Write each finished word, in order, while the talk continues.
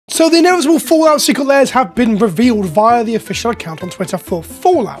So the inevitable Fallout Secret Lairs have been revealed via the official account on Twitter for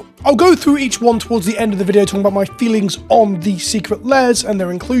Fallout. I'll go through each one towards the end of the video talking about my feelings on the Secret Lairs and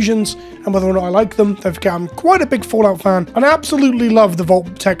their inclusions and whether or not I like them. I'm quite a big Fallout fan and I absolutely love the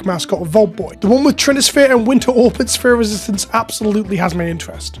Vault Tech mascot of Vault Boy. The one with Trinisphere and Winter Orbit Sphere Resistance absolutely has my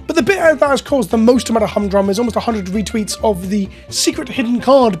interest. But the bit that has caused the most amount of humdrum is almost 100 retweets of the secret hidden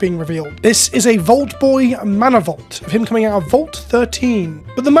card being revealed. This is a Vault Boy Mana Vault, of him coming out of Vault 13.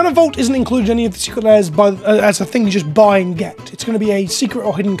 But the Mana Vault isn't included in any of the Secret Lairs as a thing you just buy and get. It's going to be a secret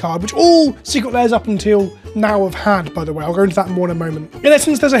or hidden card, which all Secret Lairs up until now have had, by the way. I'll go into that more in a moment. In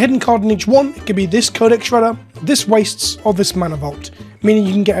essence, there's a hidden card in each one. It could be this Codex Shredder, this Wastes, or this Mana Vault, meaning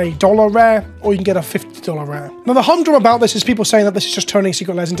you can get a $1 rare or you can get a $50 rare. Now the humdrum about this is people saying that this is just turning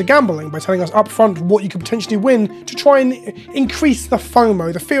Secret Lairs into gambling by telling us upfront what you could potentially win to try and increase the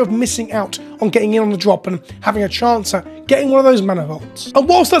FOMO, the fear of missing out on getting in on the drop and having a chance at getting one of those Mana Vaults. And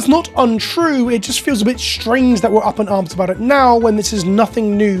whilst that's not untrue, it just feels a bit strange that we're up in arms about it now when this is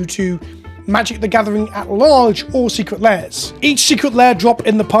nothing new to Magic the Gathering at large or Secret Lairs. Each Secret Lair drop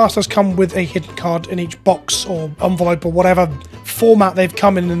in the past has come with a hidden card in each box or envelope or whatever format they've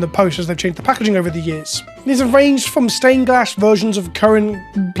come in the post as they've changed the packaging over the years. These have ranged from stained glass versions of current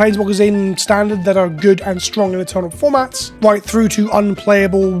Planeswalkers in Standard that are good and strong in Eternal formats, right through to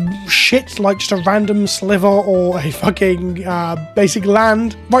unplayable shit like just a random sliver or a fucking basic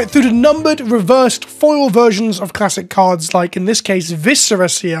land, right through to numbered, reversed, foil versions of classic cards like, in this case, Viscera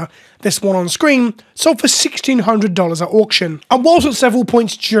here, this one on screen, sold for $1,600 at auction. And whilst at several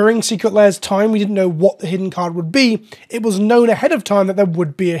points during Secret Lair's time we didn't know what the hidden card would be, it was known ahead of time that there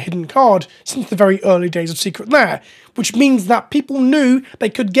would be a hidden card since the very early days of Secret Lair, which means that people knew they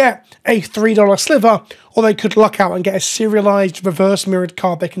could get a $3 sliver or they could luck out and get a serialized reverse mirrored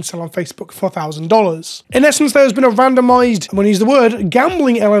card they can sell on Facebook for $1,000. In essence, there has been a randomized, I'm going to use the word,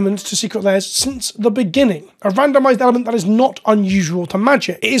 gambling element to Secret Lairs since the beginning. A randomized element that is not unusual to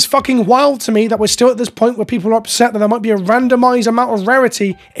Magic. It is fucking wild to me that we're still at this point where people are upset that there might be a randomized amount of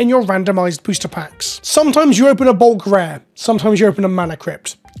rarity in your randomized booster packs. Sometimes you open a bulk rare, sometimes you open a mana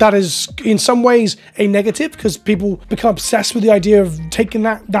crypt. That is, in some ways, a negative because people become obsessed with the idea of taking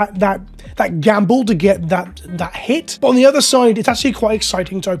that gamble to get that hit. But on the other side, it's actually quite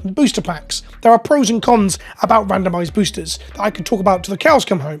exciting to open booster packs. There are pros and cons about randomized boosters that I could talk about till the cows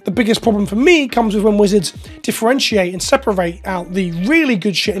come home. The biggest problem for me comes with when Wizards differentiate and separate out the really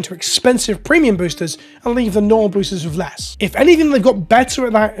good shit into expensive premium boosters and leave the normal boosters with less. If anything, they've got better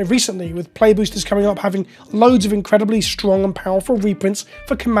at that recently, with play boosters coming up having loads of incredibly strong and powerful reprints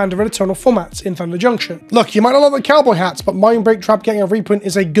for Commander and Eternal formats in Thunder Junction. Look, you might not like the cowboy hats, but Mindbreak Trap getting a reprint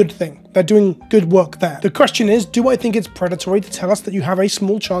is a good thing. They're doing good work there. The question is, do I think it's predatory to tell us that you have a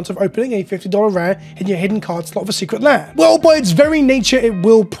small chance of opening a $50 rare in your hidden card slot of a Secret Lair? Well, by its very nature, it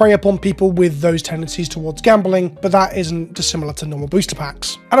will prey upon people with those tendencies towards gambling, but that isn't dissimilar to normal booster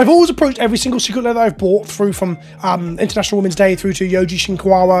packs. And I've always approached every single Secret Lair that I've bought through from International Women's Day through to Yoji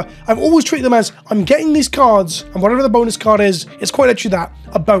Shinkawa. I've always treated them as, I'm getting these cards, and whatever the bonus card is, it's quite literally that,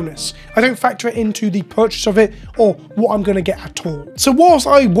 a bonus. I don't factor it into the purchase of it or what I'm going to get at all. So whilst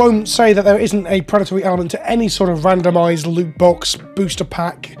I won't say that there isn't a predatory element to any sort of randomized loot box, booster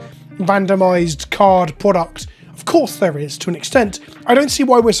pack, randomized card product, of course there is to an extent, I don't see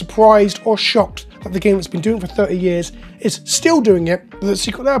why we're surprised or shocked that the game that's been doing it for 30 years is still doing it with a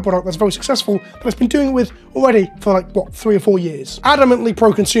Secret Lair product that's very successful, but it's been doing it with already for like, what, 3 or 4 years. Adamantly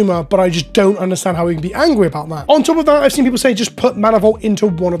pro-consumer, but I just don't understand how we can be angry about that. On top of that, I've seen people say just put Mana Vault into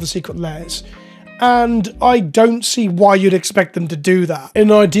one of the Secret Lairs. And I don't see why you'd expect them to do that. In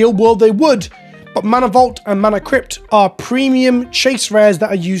an ideal world, they would, but Mana Vault and Mana Crypt are premium chase rares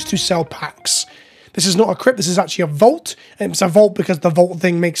that are used to sell packs. This is not a crypt, this is actually a vault. And it's a vault because the vault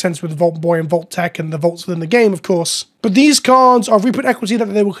thing makes sense with Vault Boy and Vault Tech and the vaults within the game, of course. But these cards are reprint equity that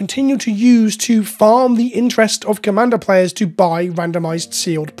they will continue to use to farm the interest of Commander players to buy randomized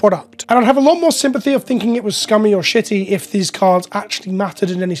sealed product. And I'd have a lot more sympathy of thinking it was scummy or shitty if these cards actually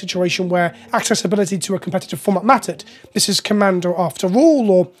mattered in any situation where accessibility to a competitive format mattered. This is Commander after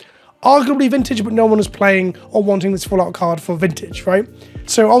all, or arguably Vintage, but no one is playing or wanting this Fallout card for Vintage, right?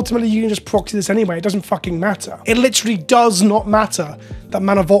 So ultimately you can just proxy this anyway, it doesn't fucking matter. It literally does not matter that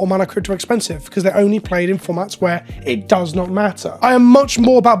Mana Vault or Mana Crypt are expensive, because they're only played in formats where it does not matter. I am much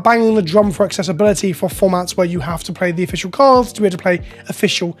more about banging the drum for accessibility for formats where you have to play the official cards to be able to play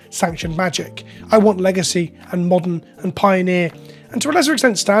official sanctioned Magic. I want Legacy and Modern and Pioneer, and to a lesser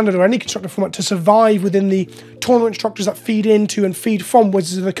extent Standard or any constructed format, to survive within the tournament structures that feed into and feed from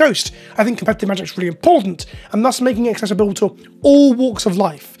Wizards of the Coast. I think competitive Magic is really important, and thus making it accessible to all walks of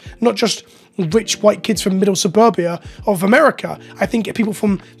life, not just rich white kids from middle suburbia of America. I think people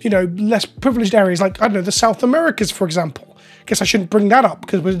from, you know, less privileged areas like, I don't know, the South Americas, for example. Guess I shouldn't bring that up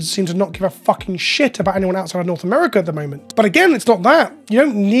because we seem to not give a fucking shit about anyone outside of North America at the moment. But again, it's not that. You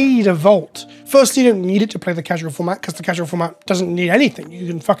don't need a vault. Firstly, you don't need it to play the casual format because the casual format doesn't need anything. You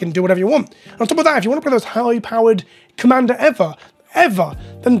can fucking do whatever you want. And on top of that, if you want to play those high-powered Commander ever,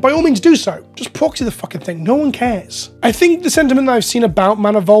 then by all means do so. Just proxy the fucking thing. No one cares. I think the sentiment that I've seen about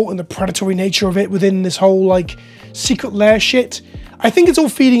Mana Vault and the predatory nature of it within this whole, like, Secret Lair shit, I think it's all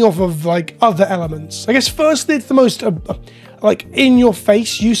feeding off of, like, other elements. I guess firstly, it's the most, like,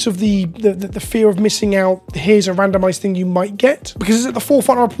 in-your-face use of the fear of missing out. Here's a randomized thing you might get. Because it's at the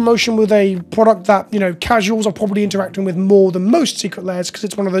forefront of a promotion with a product that, you know, casuals are probably interacting with more than most Secret Lairs because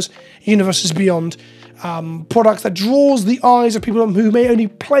it's one of those universes beyond products that draws the eyes of people who may only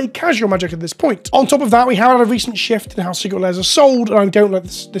play casual Magic at this point. On top of that, we have had a recent shift in how Secret Lairs are sold, and I don't like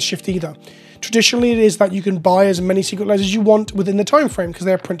this shift either. Traditionally, it is that you can buy as many Secret Lairs as you want within the time frame because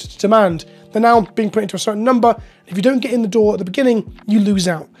they're printed to demand. They're now being put into a certain number. If you don't get in the door at the beginning, you lose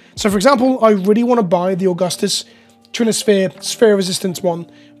out. So, for example, I really want to buy the Augustus Trinisphere Sphere of Resistance one,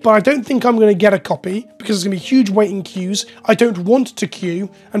 but I don't think I'm going to get a copy because there's going to be huge waiting queues. I don't want to queue,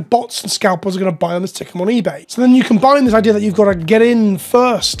 and bots and scalpers are going to buy them and stick them on eBay. So then you combine this idea that you've got to get in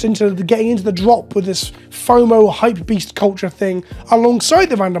first into getting into the drop with this FOMO hype beast culture thing alongside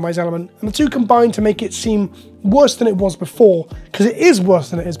the randomized element, and the two combine to make it seem worse than it was before, because it is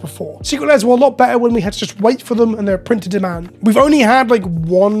worse than it is before. Secret Lairs were a lot better when we had to just wait for them and they're print to demand. We've only had like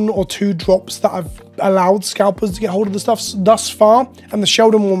 1 or 2 drops that have allowed scalpers to get hold of the stuff thus far, and the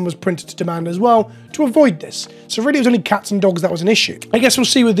Sheldon one was printed to demand as well to avoid this. So really it was only cats and dogs that was an issue. I guess we'll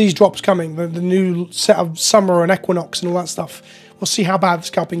see with these drops coming, the new set of Summer and Equinox and all that stuff. We'll see how bad the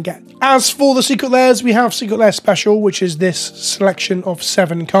scalping gets. As for the Secret Lairs, we have Secret Lair Special, which is this selection of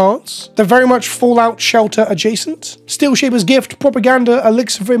 7 cards. They're very much Fallout Shelter adjacent. Steel Shaper's Gift, Propaganda,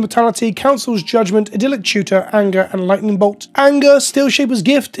 Elixir for Immortality, Council's Judgment, Idyllic Tutor, Anger, and Lightning Bolt. Anger, Steel Shaper's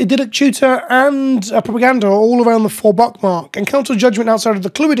Gift, Idyllic Tutor, and Propaganda are all around the $4 mark. And Council's Judgment outside of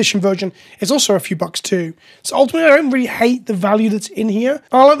the Clue Edition version is also a few bucks too. So ultimately, I don't really hate the value that's in here.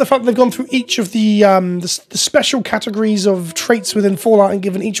 I like the fact that they've gone through each of the special categories of traits within Fallout and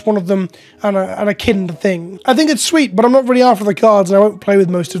given each one of them an akin thing. I think it's sweet, but I'm not really after the cards and I won't play with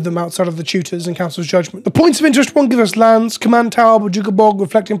most of them outside of the tutors and Council's Judgment. The points of interest one gives us lands, Command Tower, Bojuka Bog,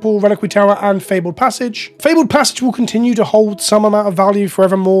 Reflecting Pool, Reliquary Tower, and Fabled Passage. Fabled Passage will continue to hold some amount of value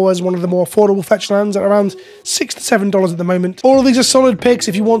forevermore as one of the more affordable fetch lands at around $6 to $7 at the moment. All of these are solid picks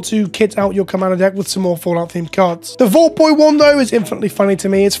if you want to kit out your Commander deck with some more Fallout themed cards. The Vault Boy one though is infinitely funny to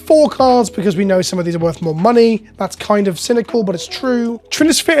me. It's 4 cards because we know some of these are worth more money. That's kind of cynical, but it's true.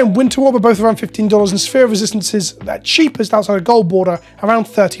 Trinisphere and Winter Orb are both around $15, and Sphere of Resistance is at cheapest outside of Gold Border, around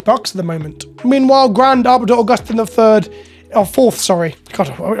 $30 at the moment. Meanwhile, Grand Arbiter Augustine IV, sorry. God,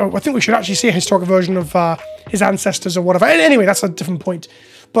 I think we should actually see a historic version of his ancestors or whatever. Anyway, that's a different point.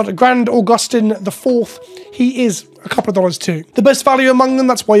 But Grand Augustine IV, he is a couple of dollars too. The best value among them,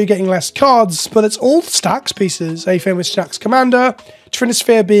 that's why you're getting less cards, but it's all Stax pieces. A famous Stax Commander,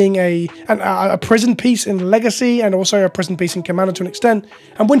 Trinisphere being a prison piece in Legacy and also a prison piece in Commander to an extent,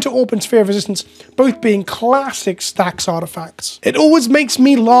 and Winter Orb and Sphere of Resistance both being classic Stax artifacts. It always makes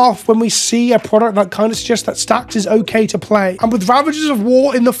me laugh when we see a product that kind of suggests that Stax is okay to play. And with Ravagers of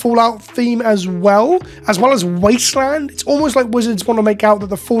War in the Fallout theme as well as Wasteland, it's almost like Wizards want to make out that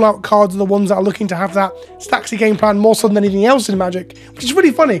the Fallout cards are the ones that are looking to have that Staxy game plan more so than anything else in Magic, which is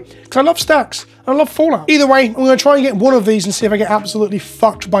really funny because I love Stax. I love Fallout. Either way, I'm going to try and get one of these and see if I get absolutely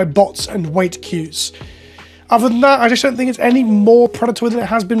fucked by bots and wait queues. Other than that, I just don't think it's any more predatory than it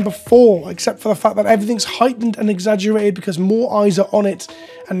has been before, except for the fact that everything's heightened and exaggerated because more eyes are on it,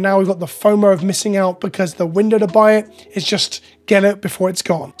 and now we've got the FOMO of missing out because the window to buy it is just get it before it's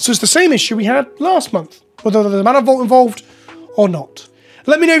gone. So it's the same issue we had last month, whether there's a Mana Vault involved or not.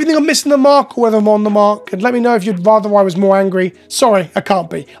 Let me know if you think I'm missing the mark or whether I'm on the mark, and let me know if you'd rather I was more angry. Sorry, I can't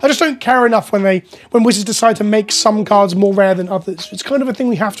be. I just don't care enough when Wizards decide to make some cards more rare than others. It's kind of a thing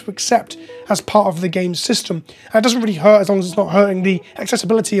we have to accept as part of the game's system. And it doesn't really hurt as long as it's not hurting the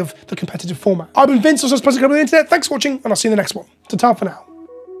accessibility of the competitive format. I've been Vince, also PleasantKenobi on the internet. Thanks for watching, and I'll see you in the next one. Ta-ta for now.